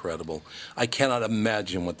really incredible. I cannot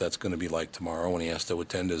imagine what that's going to be like tomorrow when he has to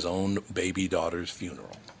attend his own baby daughter's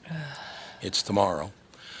funeral. It's tomorrow.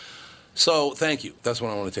 So thank you. That's what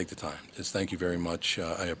I want to take the time. Just thank you very much.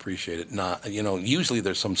 I appreciate it. Usually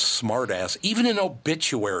there's some smart ass, even in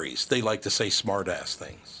obituaries, they like to say smart ass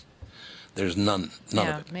things. There's none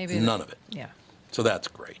of it. None of it. Yeah. So that's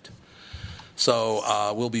great.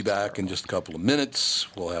 So we'll be back in just a couple of minutes.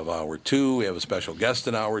 We'll have hour 2. We have a special guest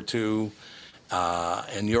in hour 2.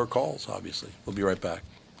 And your calls, obviously. We'll be right back.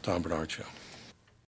 Tom Bernard Show.